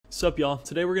What's up, y'all?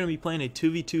 Today we're going to be playing a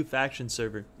 2v2 faction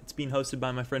server. It's being hosted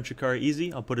by my friend Shakara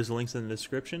Easy. I'll put his links in the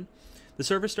description. The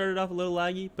server started off a little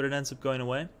laggy, but it ends up going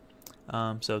away.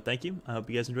 So thank you. I hope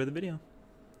you guys enjoy the video.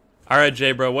 Alright,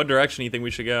 Jay, bro, what direction do you think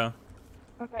we should go?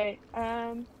 Okay,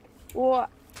 well,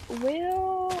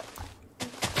 we'll...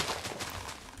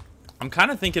 I'm kind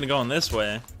of thinking of going this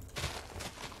way.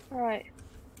 Alright.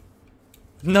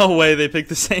 No way, they picked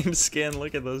the same skin.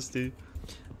 Look at those two.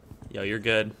 Yo, you're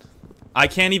good. I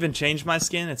can't even change my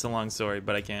skin. It's a long story,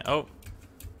 but I can't. Oh,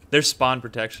 there's spawn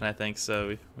protection, I think,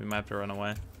 so we might have to run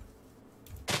away.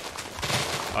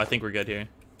 Oh, I think we're good here.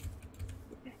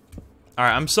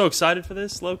 Alright, I'm so excited for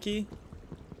this, low-key.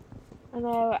 I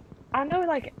know,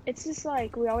 like, it's just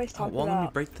like we always talk well, about... let me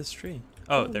break this tree.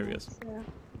 Oh, there we go. Yeah.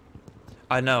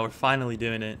 I know, we're finally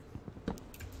doing it.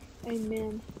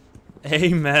 Amen.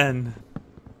 Amen.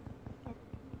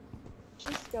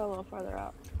 Just go a little farther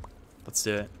out. Let's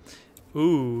do it.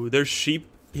 Ooh, there's sheep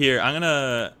here. I'm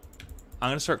gonna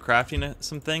start crafting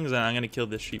some things, and I'm gonna kill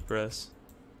this sheep for us.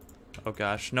 Oh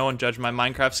gosh, no one judge my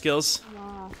Minecraft skills.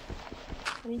 Nah.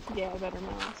 I need to get a better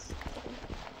mouse.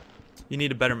 You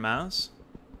need a better mouse?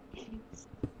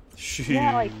 Shoot.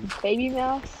 Yeah, like baby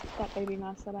mouse. That baby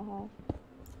mouse that I have.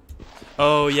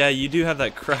 Oh yeah, you do have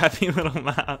that crappy little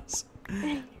mouse.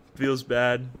 Feels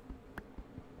bad.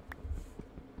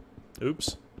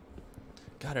 Oops.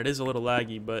 God, it is a little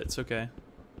laggy, but it's okay.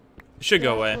 It should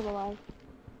go away.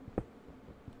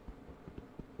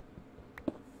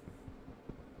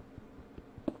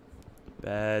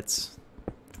 Bets.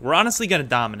 We're honestly gonna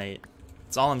dominate.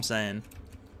 That's all I'm saying.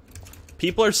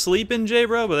 People are sleeping,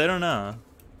 J-Bro, but they don't know.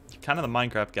 You're kind of the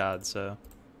Minecraft god, so.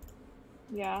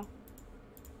 Yeah.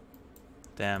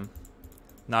 Damn.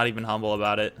 Not even humble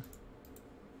about it.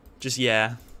 Just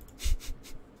yeah.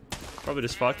 Probably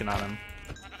just fucking on him.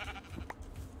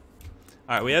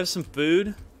 Alright, we have some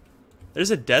food.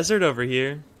 There's a desert over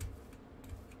here.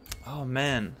 Oh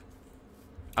man.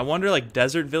 I wonder, like,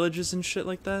 desert villages and shit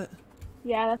like that?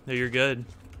 Yeah. No, you're good.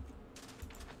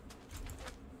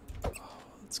 Oh,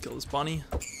 let's kill this bunny.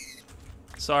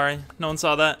 Sorry, no one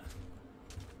saw that.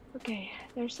 Okay,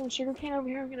 there's some sugarcane over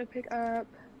here I'm gonna pick up.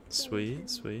 Sweet,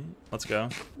 sweet. Let's go.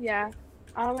 Yeah.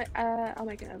 I'll make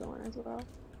another one as well.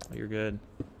 Oh, you're good.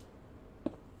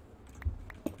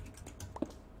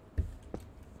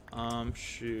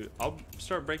 Shoot. I'll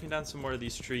start breaking down some more of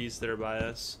these trees that are by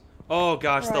us. Oh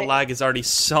gosh, the lag is already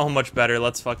so much better.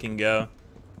 Let's fucking go.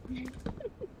 Do you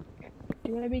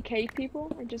want to be cave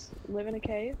people or just live in a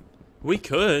cave? We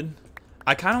could.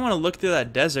 I kind of want to look through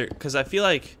that desert because I feel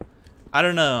like, I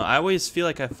don't know, I always feel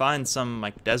like I find some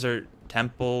like desert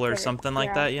temple or something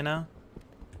like that, you know?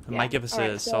 It might give us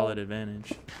a solid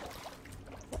advantage.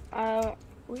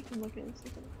 We can look at this.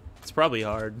 It's probably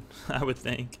hard, I would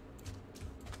think.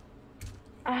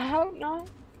 I hope not.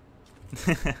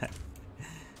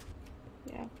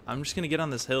 Yeah. I'm just gonna get on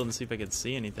this hill and see if I can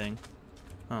see anything.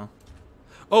 Oh.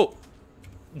 Oh!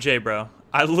 Jay, bro.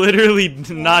 I literally,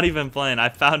 not even playing, I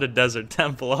found a desert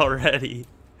temple already.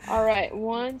 Alright,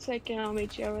 1 second, I'll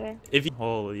meet you over there. If you,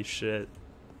 holy shit.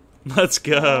 Let's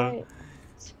go. Right.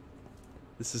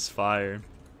 This is fire.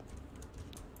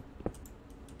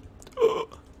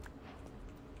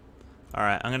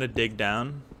 Alright, I'm gonna dig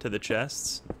down to the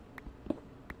chests.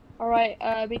 Alright,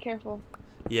 be careful.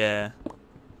 Yeah.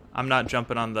 I'm not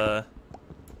jumping on the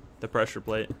pressure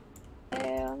plate.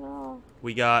 Hell no.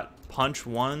 We got Punch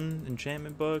 1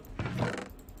 enchantment book.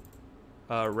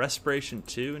 Respiration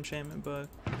 2 enchantment book.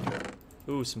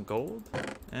 Ooh, some gold.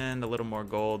 And a little more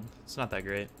gold. It's not that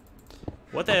great.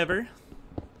 Whatever.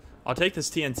 I'll take this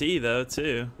TNT though,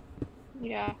 too.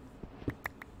 Yeah.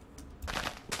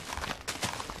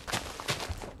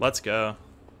 Let's go.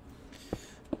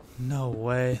 No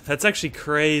way. That's actually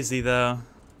crazy though.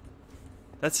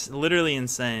 That's literally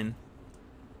insane.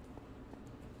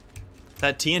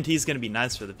 That TNT is gonna be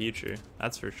nice for the future.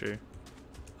 That's for sure.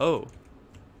 Oh.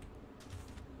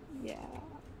 Yeah.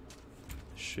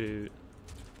 Shoot.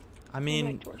 I We'll mean,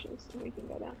 make torches so we can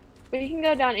go down. But you can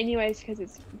go down anyways because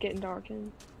it's getting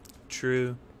darkened.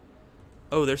 true.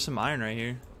 Oh, there's some iron right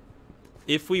here.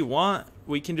 If we want,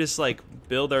 we can just like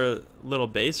build our little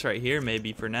base right here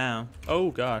maybe for now.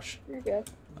 Oh gosh. You're good.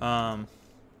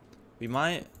 We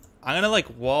might, I'm gonna like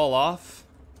wall off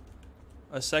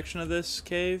a section of this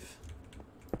cave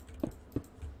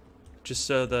just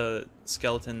so the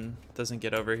skeleton doesn't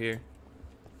get over here.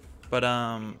 But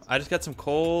I just got some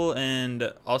coal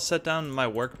and I'll set down my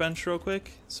workbench real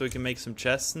quick so we can make some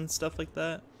chests and stuff like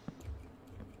that.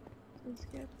 That's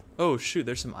good. Oh shoot,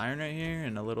 there's some iron right here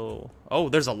and a little, oh,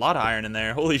 there's a lot of iron in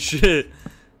there. Holy shit.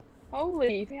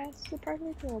 Holy, that's the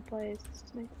perfect little place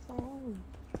to make this all home.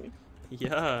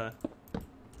 Yeah.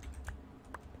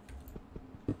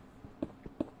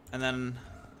 And then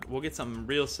we'll get something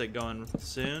real sick going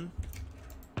soon.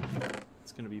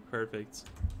 It's gonna be perfect.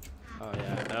 Oh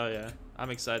yeah, hell yeah. I'm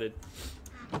excited.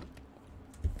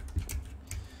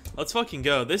 Let's fucking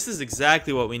go. This is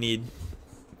exactly what we need.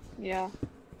 Yeah.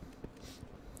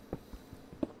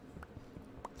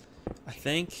 I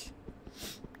think.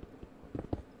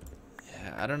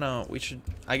 Yeah, I don't know. We should.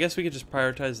 I guess we could just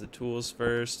prioritize the tools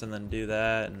first and then do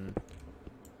that and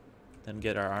then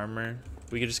get our armor.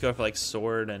 We could just go for like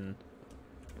sword and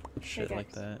shit Pickaxe.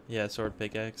 like that. Yeah, sword,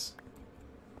 pickaxe.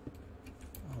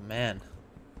 Oh man.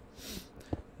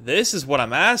 This is what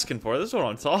I'm asking for. This is what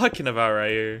I'm talking about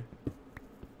right here.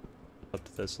 Up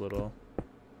to this little.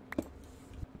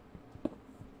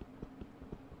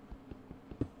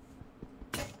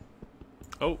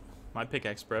 Oh, my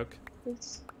pickaxe broke.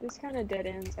 This kind of dead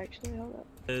ends actually. Hold up.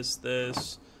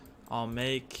 This. I'll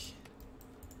make.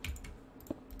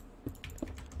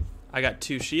 I got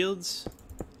 2 shields.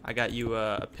 I got you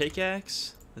a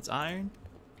pickaxe that's iron.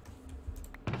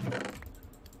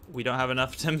 We don't have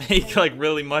enough to make like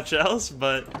really much else,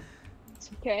 but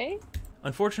It's okay.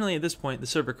 unfortunately at this point the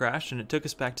server crashed and it took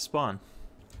us back to spawn.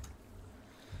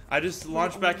 I just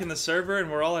launched back in the server and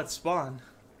we're all at spawn.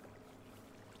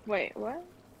 Wait, what?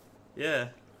 Yeah.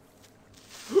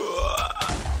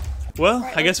 Well,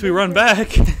 Alright, I guess let's we move run it.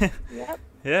 back. Yep.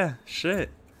 Yeah, shit.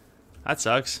 That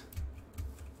sucks.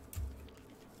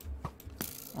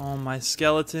 Oh, my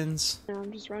skeletons. No,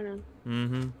 I'm just running.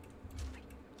 Mm-hmm.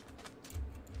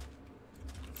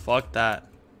 Fuck that.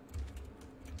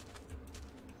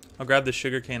 I'll grab the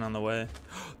sugarcane on the way.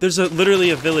 There's literally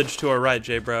a village to our right,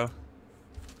 J bro.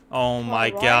 Oh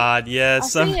my right? god,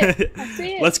 yes. I see it. I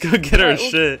see it. Let's go get our Alright, well-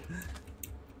 shit.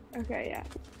 Okay, yeah.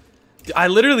 I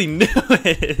literally knew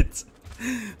it.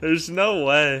 There's no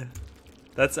way.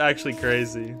 That's actually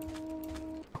crazy.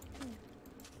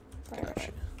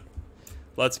 Right.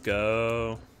 Let's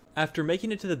go. After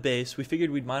making it to the base, we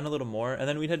figured we'd mine a little more, and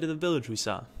then we'd head to the village we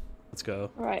saw. Let's go.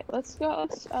 Alright, let's go.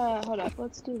 Let's, hold up.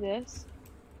 Let's do this.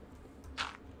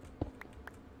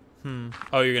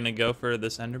 Oh, you're gonna go for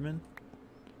this Enderman?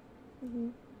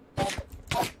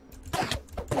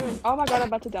 Oh my god, I'm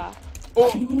about to die.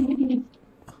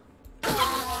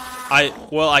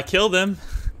 Well, I killed him.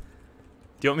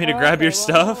 Do you want me to grab Okay, your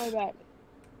well, stuff? I'm on my way back.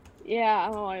 Yeah,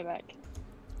 I'm on my way back.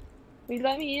 Will you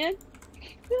let me in?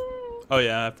 Oh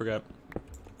yeah, I forgot.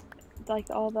 Like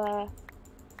all the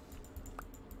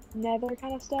nether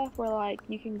kind of stuff where like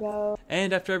you can go.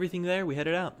 And after everything there, we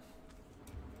headed out.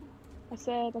 I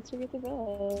said, let's go get the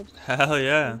village. Hell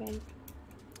yeah. Okay.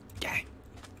 Gang.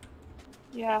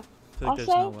 Yeah. I feel like there's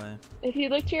Also- no way. If you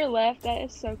look to your left, that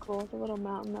is so cool. The little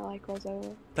mountain that like goes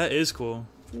over. That is cool.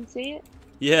 You see it?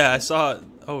 Yeah, I saw it.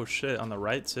 Oh shit, on the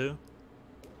right too.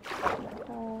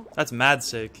 That's mad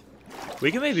sick.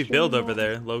 We can maybe build over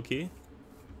there, low key.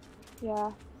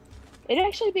 Yeah. It'd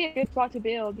actually be a good spot to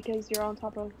build because you're on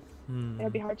top of. Hmm.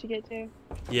 It'll be hard to get to.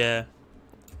 Yeah.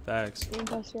 Facts. And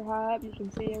plus you're high up, you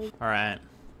can see everything. All right.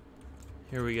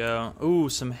 Here we go. Ooh,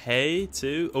 some hay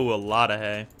too. Ooh, a lot of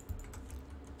hay.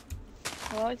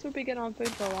 Well, at least we'll be good on food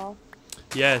for a while.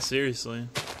 Yeah, seriously.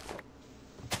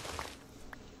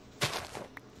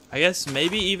 I guess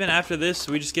maybe even after this,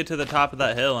 we just get to the top of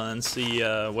that hill and then see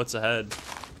what's ahead.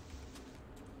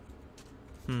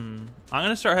 I'm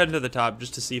gonna start heading to the top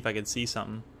just to see if I can see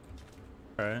something.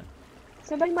 Alright.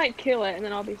 Somebody might kill it, and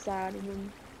then I'll be sad. And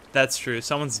then, That's true.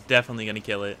 Someone's definitely gonna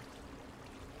kill it.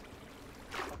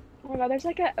 oh my god, there's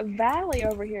like a valley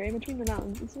over here in between the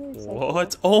mountains. It's really so cool.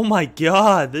 What? Oh my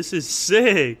god, this is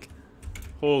sick!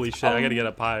 Holy shit, I gotta get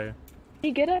up higher.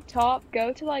 You get up top,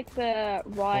 go to like the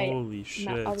right Holy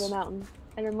shit. of the mountain,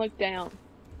 and then look down.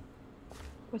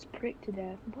 Was pricked to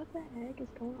death. What the heck is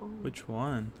going on? Which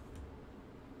one?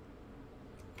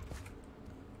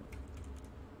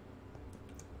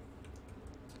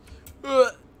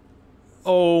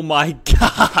 Oh my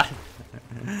god!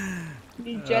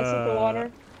 You jets with the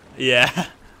water. Yeah.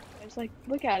 It's like,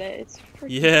 look at it. It's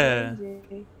freaking Yeah.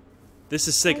 crazy. This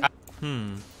is sick.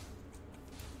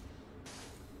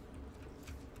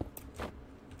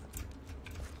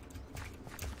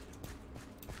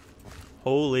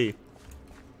 Holy.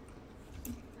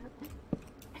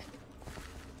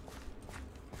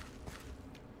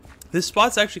 This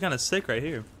spot's actually kind of sick right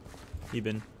here.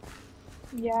 Even.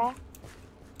 Yeah.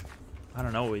 I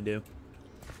don't know what we do.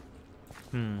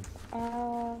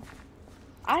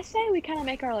 I say we kind of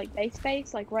make our like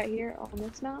base like right here on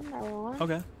this mountain that we're on.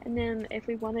 Okay. And then if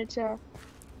we wanted to,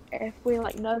 if we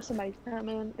like know somebody's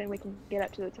coming, then we can get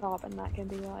up to the top, and that can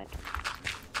be like.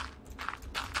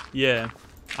 Yeah.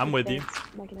 I'm with you. defense.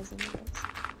 mechanism is.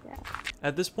 Yeah.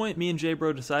 At this point, me and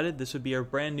J-Bro decided this would be our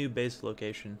brand new base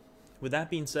location. With that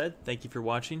being said, thank you for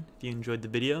watching. If you enjoyed the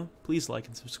video, please like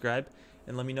and subscribe,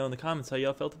 and let me know in the comments how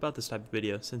y'all felt about this type of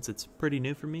video, since it's pretty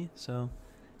new for me. So,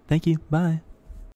 thank you. Bye.